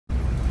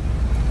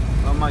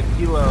my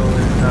kilo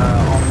is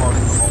almost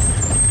full.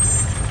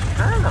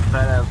 That is a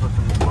fat ass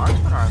looking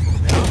marksman rifle, to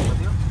be honest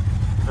with you.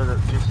 Does it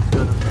just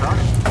suck?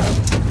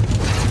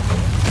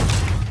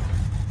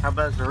 How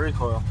bad is the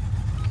recoil?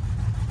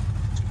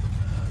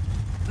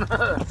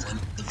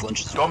 The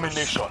flinch is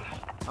Domination.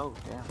 Oh,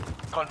 damn.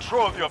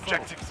 Control the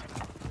objectives.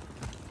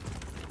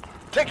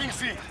 Taking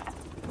C.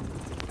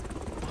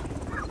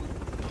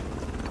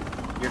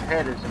 Your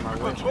head is in my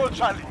way. Control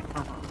Charlie.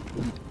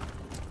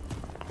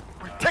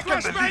 We've taken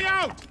the lead.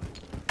 Out!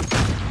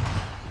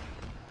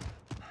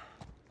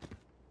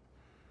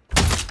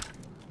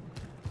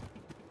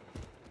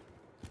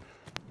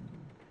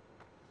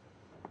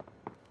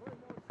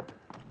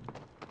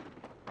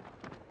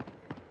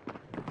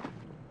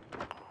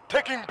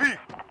 Taking B.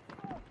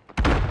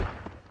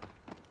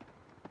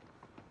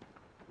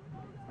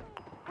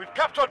 We've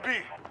captured B.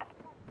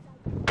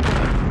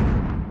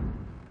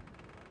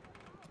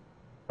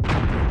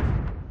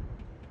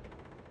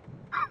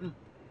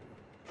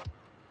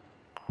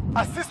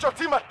 Assist your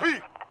team at B.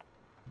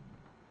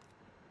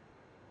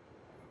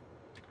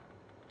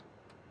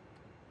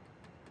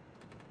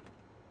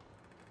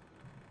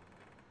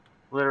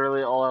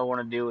 Literally, all I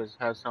want to do is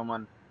have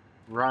someone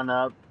run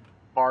up,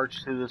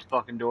 barge through this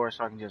fucking door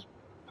so I can just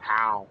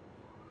pow.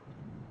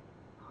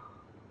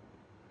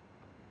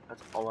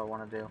 That's all I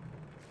want to do.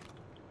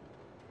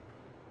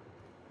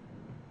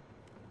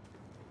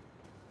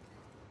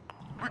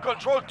 We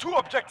control 2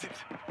 objectives.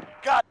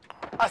 God,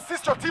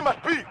 assist your team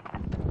at B.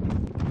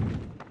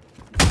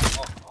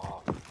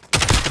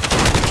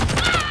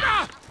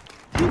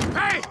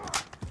 Hey!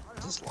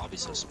 This lobby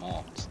so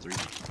small. It's 3.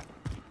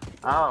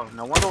 Oh,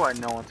 no wonder why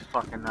no one's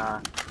fucking,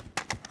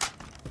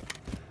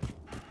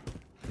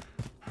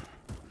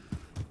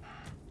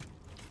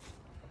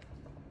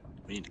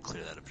 We need to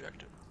clear that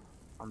objective.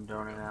 I'm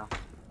doing it now.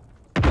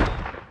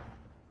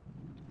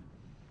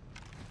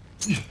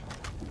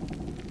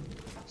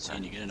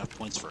 Son, you get enough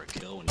points for a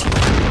kill when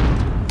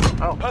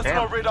Oh,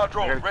 Personal damn. radar I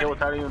drone got a ready. kill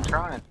without even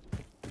trying.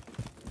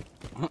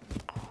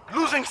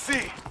 Losing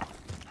C.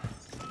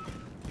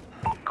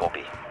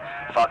 Copy.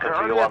 Falcon They're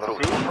 3 already on at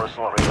route. sea?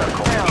 Personal radar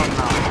copy. Hell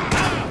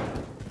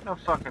no. No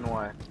fucking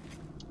way.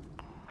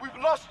 We've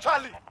lost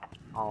Charlie.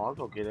 Oh, I'll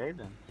go get A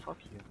then. Fuck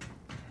you.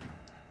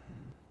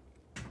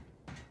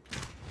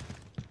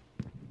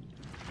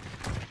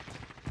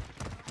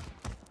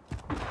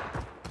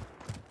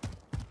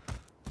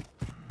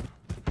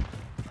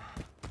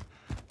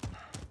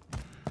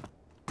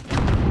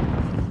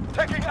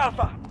 Taking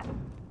Alpha.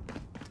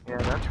 Yeah,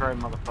 that's right,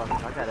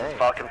 motherfucker. I got A.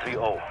 Falcon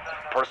 3-0.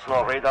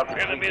 Personal radar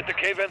Enemy at the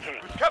cave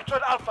entrance. We've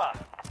captured Alpha.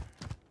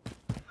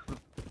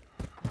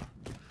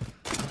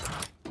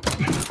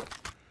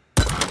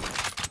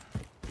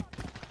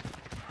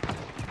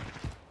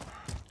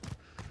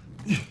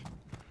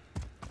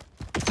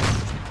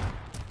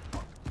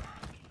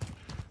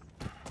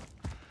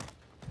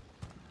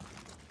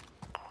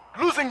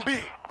 Losing B.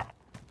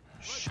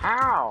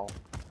 How?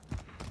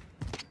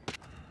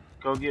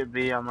 Go get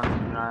B, I'm gonna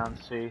keep an eye on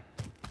C.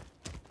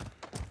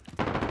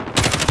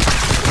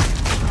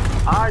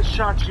 I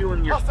shot you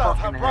in your Hostiles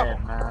fucking have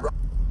head, man.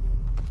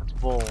 That's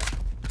bull.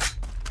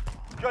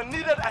 You're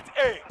needed at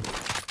A.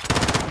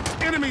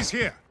 Enemies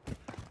here!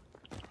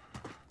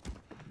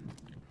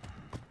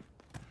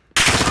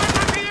 I'm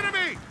not the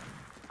enemy!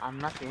 I'm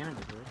not the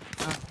enemy, dude.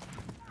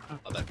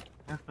 Oh, that,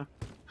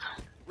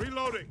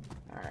 Reloading.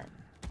 Alright.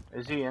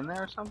 Is he in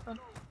there or something?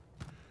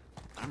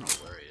 I don't know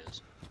where he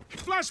is.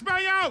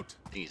 Flashbang out!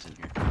 I think he's in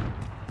here.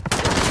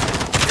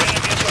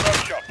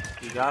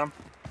 You got him?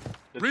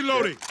 Good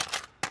Reloading.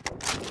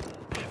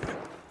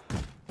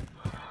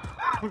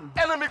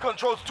 Enemy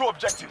controls 2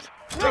 objectives.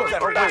 Take shit.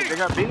 them Oh, wait, back. they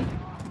got B?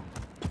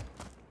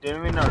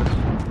 Didn't even notice.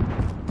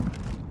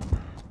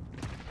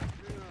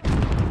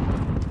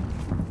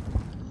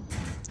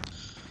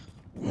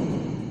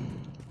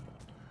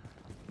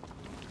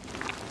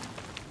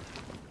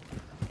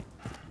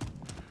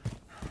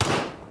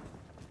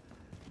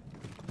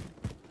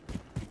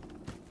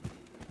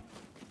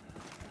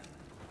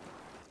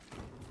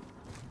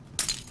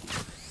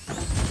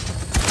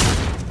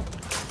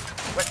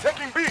 We're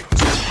taking B.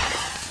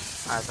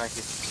 Alright, thank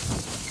you.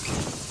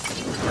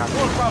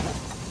 Roll Bravo.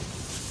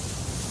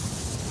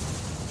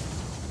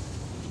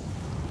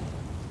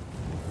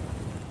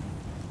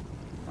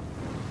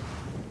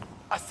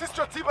 Assist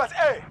your team at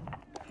A.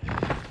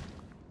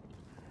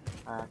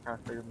 I kinda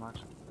figured much.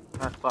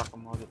 Fuck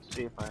him, I'll get to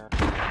see if I have.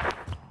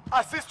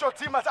 Assist your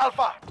team at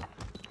Alpha.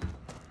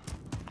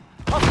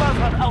 Hostiles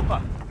at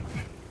Alpha.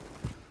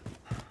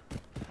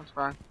 That's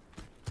fine.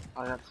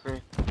 I got to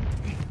see.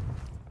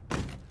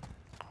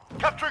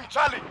 Capturing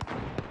Charlie.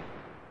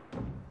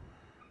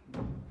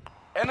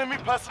 Enemy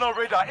personal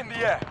radar in the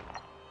air.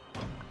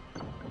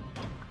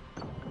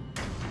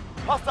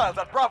 Hostiles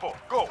at Bravo.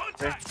 Go.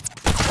 Okay.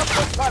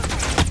 Capture Charlie.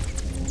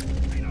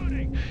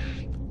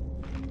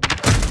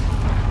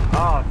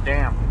 Oh,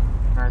 damn.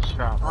 Nice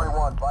shot.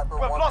 3-1, Viper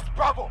We've 1. lost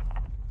Bravo.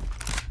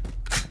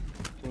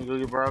 Can you go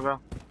get Brogo?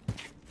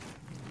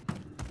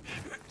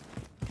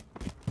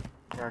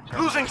 Yeah, check.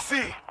 Losing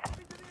C.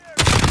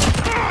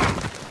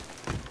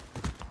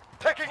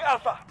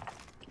 Alpha.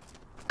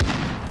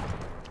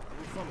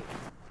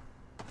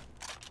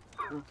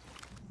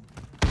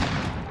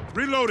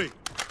 Reloading.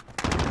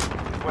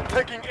 We're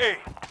taking A.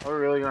 Are we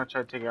really gonna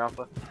try to take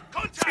Alpha?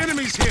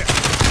 Enemies here.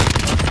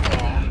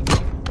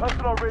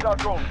 Personal radar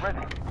drone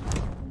ready.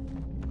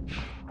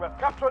 We have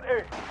captured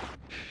A.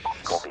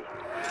 Copy.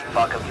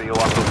 Falcon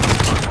 301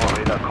 personal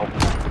radar copy.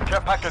 Care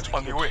package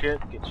on the way.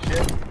 Get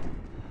shit.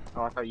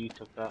 Oh, I thought you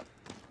took that.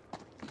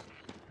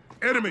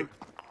 Enemy.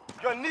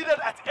 You're needed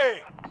at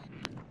A.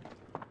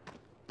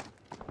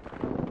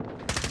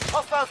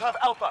 Hostiles have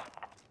Alpha.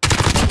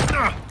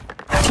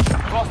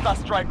 Cluster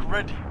strike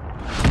ready.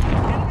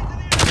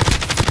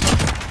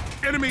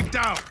 Enemy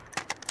down.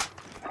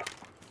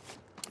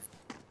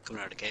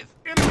 Coming out of the cave.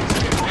 Enemies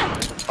here.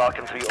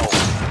 Falcon 3-0.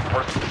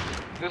 Person.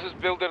 This is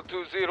Builder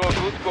 2-0,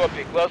 good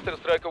copy. Cluster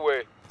strike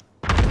away.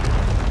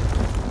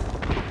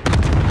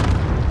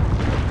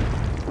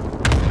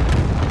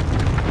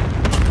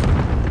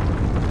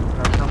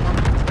 Got someone?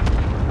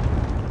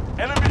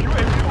 Enemy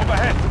UAV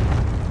overhead.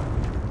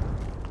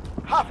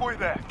 Halfway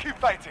there. Keep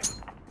fighting.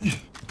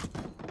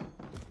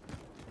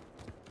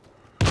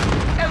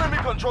 Enemy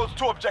controls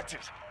 2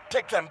 objectives.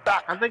 Take them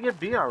back. How'd they get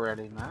B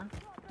already, man?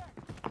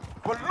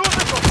 We're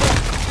losing control.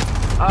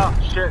 Oh,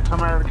 shit.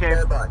 Coming out of the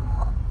cave.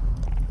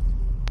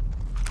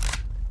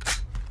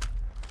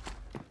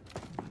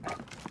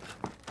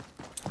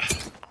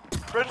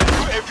 Friendly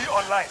UAV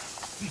online.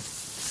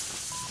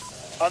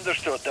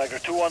 Understood. Tiger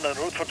 2-1 en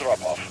route for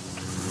drop-off.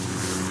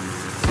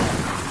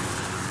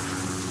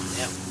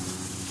 Yeah.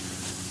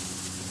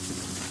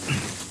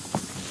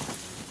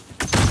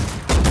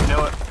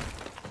 Kill it.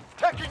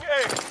 Taking A.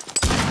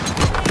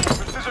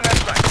 Precision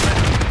airstrike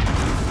ready.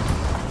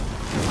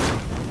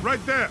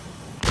 Right there.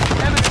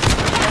 Enemy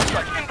precision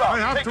airstrike inbound. I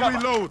have Take to cover.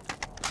 reload.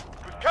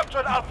 We've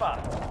captured Alpha.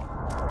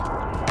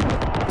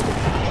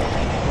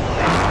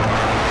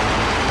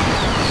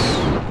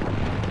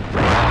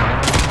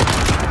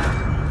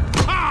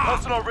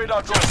 Personal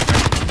radar drone.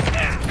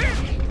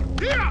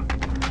 Here.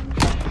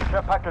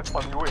 Care package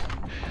on the way.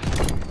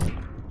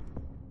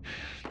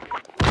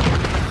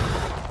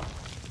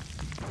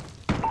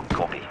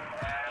 Copy.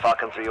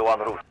 Falcon 301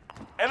 route.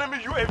 Enemy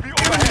UAV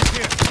overhead.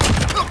 Here.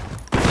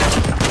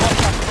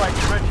 Cluster strike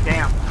ready.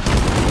 Damn.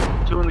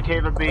 2 in the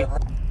cave at B.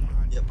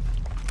 Yep.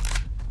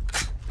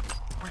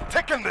 We've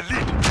taken the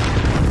lead.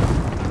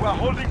 We're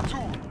holding 2.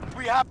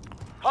 We have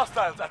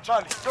hostiles at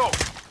Charlie. Go.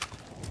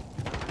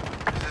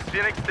 This is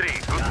Phoenix 3.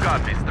 Good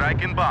copy.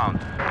 Strike inbound.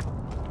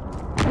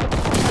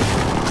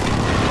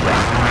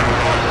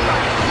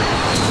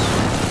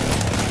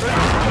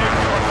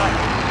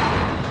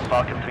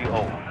 Falcon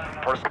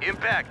 3-0. Person.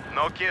 Impact.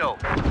 No kill.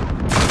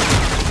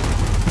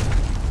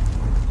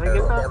 Did I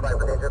get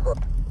that?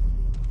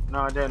 No,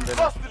 I didn't.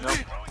 Lost the Nope.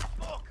 lead.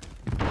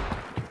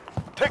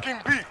 Taking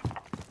B.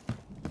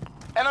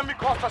 Enemy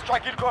cluster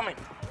strike incoming.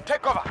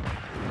 Take cover.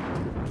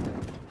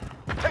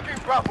 Taking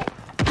Bravo.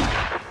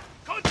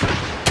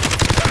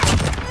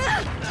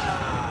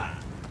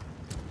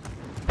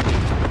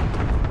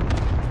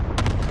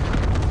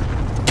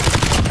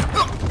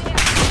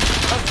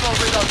 Personal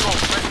radar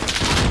drone ready.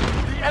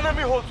 The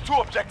enemy holds 2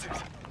 objectives.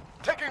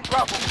 Taking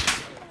Bravo.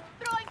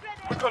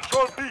 We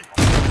control B.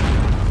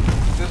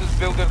 This is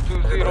Builder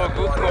 2-0,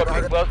 good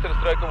copy. Cluster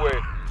strike away.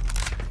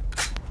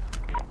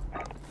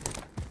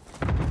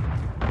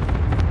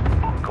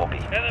 Copy.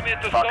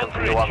 Falcon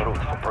 301 route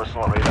for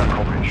personal radar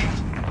coverage.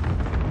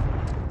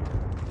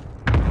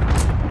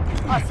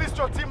 Assist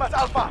your team at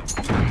Alpha.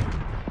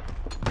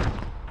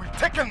 We've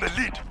taken the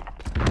lead.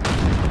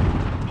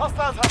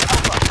 Hostiles have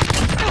Alpha.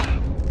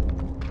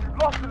 We've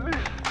lost the lead.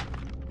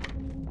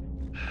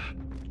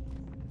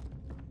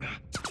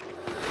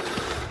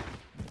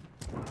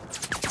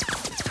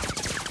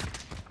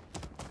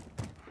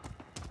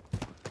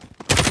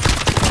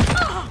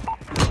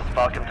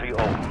 Falcon 3-0.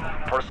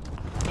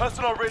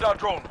 Personal radar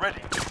drone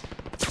ready.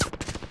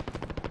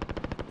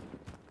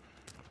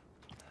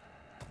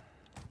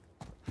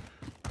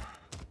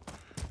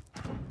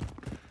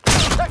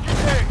 Taking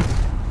A.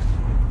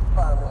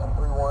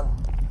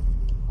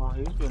 Oh,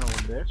 he's being a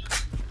little bitch.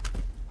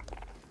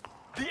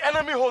 The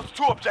enemy holds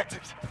 2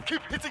 objectives.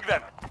 Keep hitting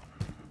them.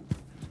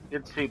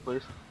 Get C,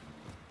 please.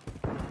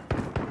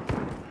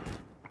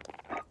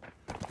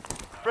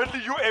 Friendly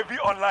UAV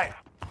online.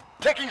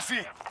 Taking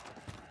C.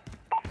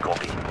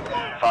 Copy.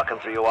 Falcon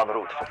 301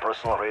 route for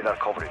personal radar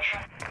coverage.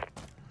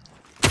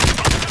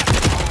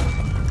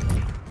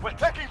 We're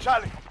taking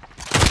Charlie.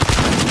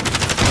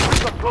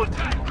 We've approached.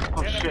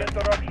 Oh, shit.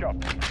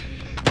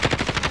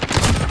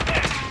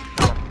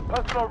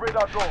 Personal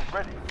radar drone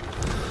ready.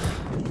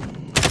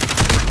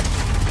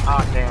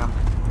 Ah, damn.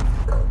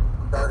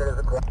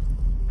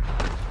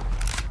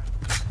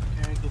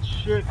 Okay, good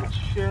shit, good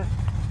shit.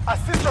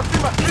 Assist your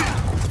team at lead.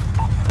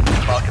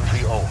 Falcon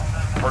 3-0.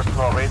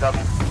 Personal radar.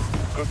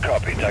 Good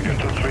copy. Tiger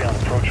 2-3 on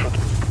approach route.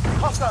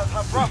 Hostiles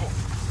have Bravo.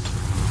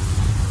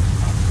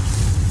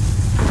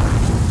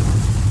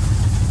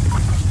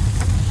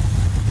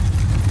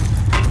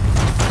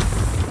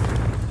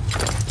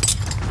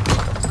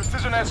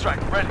 Precision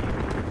airstrike ready.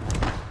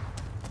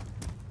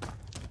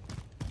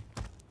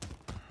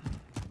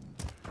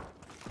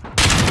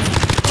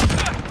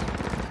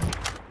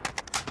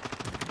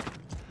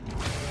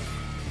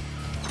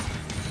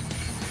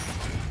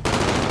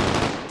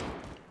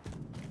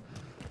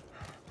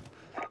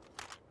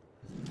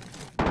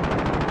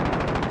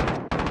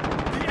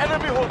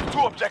 two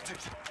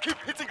objectives. Keep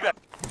hitting them.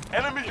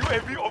 Enemy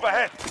UAV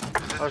overhead.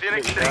 This is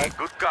Phoenix 3.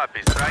 Good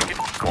copy. Striking.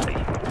 Copy.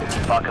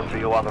 Falcon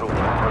 3-0 en route for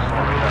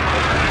personal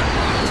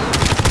radar.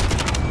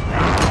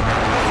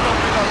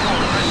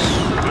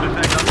 Good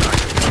effect on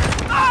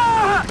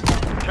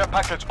target. Care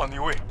package on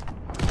the way.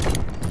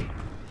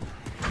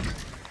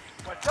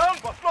 We're down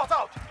but not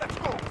out. Let's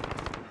go.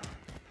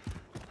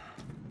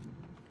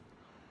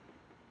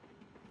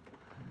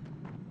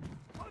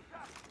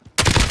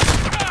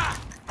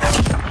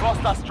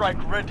 Cluster strike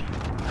ready.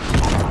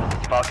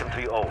 Falcon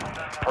 3-0.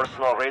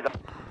 Personal radar.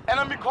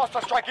 Enemy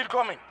cluster strike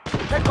incoming.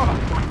 Take cover.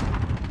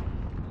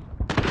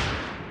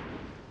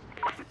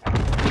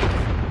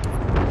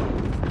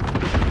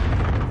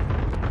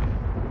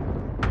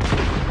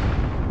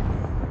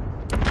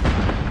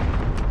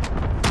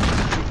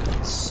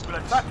 We'll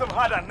attack them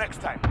harder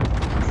next time.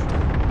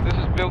 This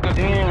is Builder 2-0,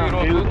 Damn,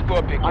 good dude.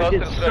 copy. I Cluster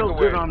did strike so away.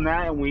 good on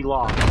that and we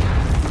lost.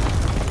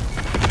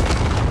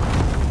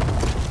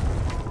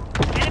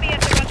 Enemy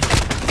at the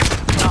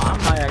gunship. No, I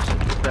might actually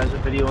keep that as a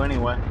video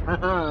anyway.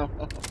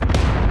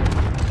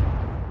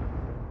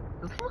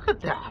 Look at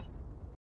that.